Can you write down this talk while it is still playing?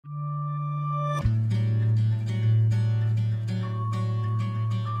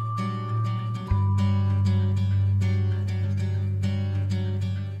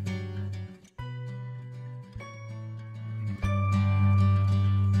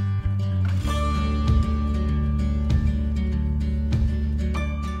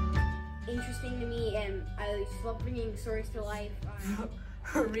bringing stories to life.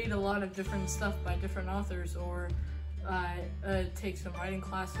 Read a lot of different stuff by different authors, or take some writing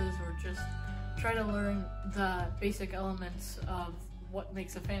classes, or just try to learn the basic elements of what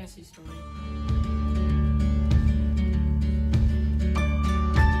makes a fantasy story.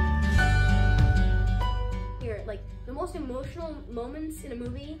 Here, like, the most emotional moments in a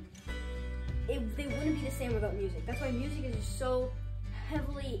movie, they wouldn't be the same without music. That's why music is just so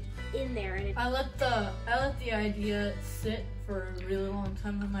heavily in there. And I let the idea sit for a really long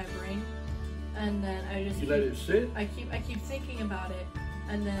time in my brain, and then I just let it sit. I keep thinking about it,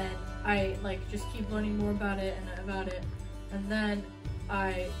 and then I just keep learning more about it, and then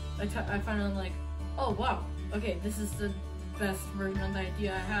I finally like, oh wow, okay, this is the best version of the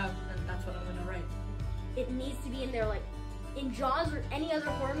idea I have, and that's what I'm gonna write. It needs to be in there, like in Jaws or any other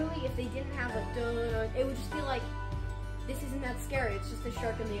horror movie. If they didn't have a dun, it would just be like, this isn't that scary, it's just a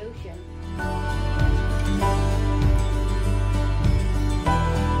shark in the ocean.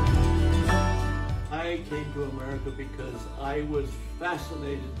 I came to America because I was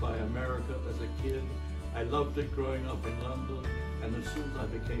fascinated by America as a kid. I loved it growing up in London, and as soon as I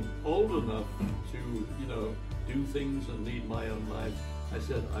became old enough to, do things and lead my own life, I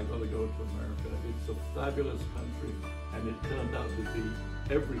said, I gotta go to America. It's a fabulous country, and it turned out to be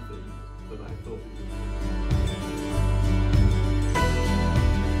everything that I thought it would be.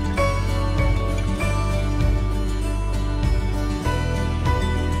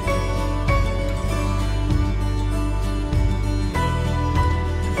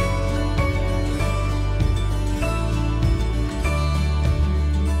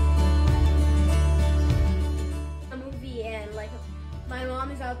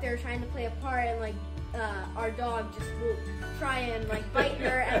 Out there trying to play a part, and our dog just will try and bite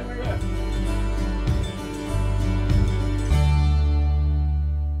her, and we're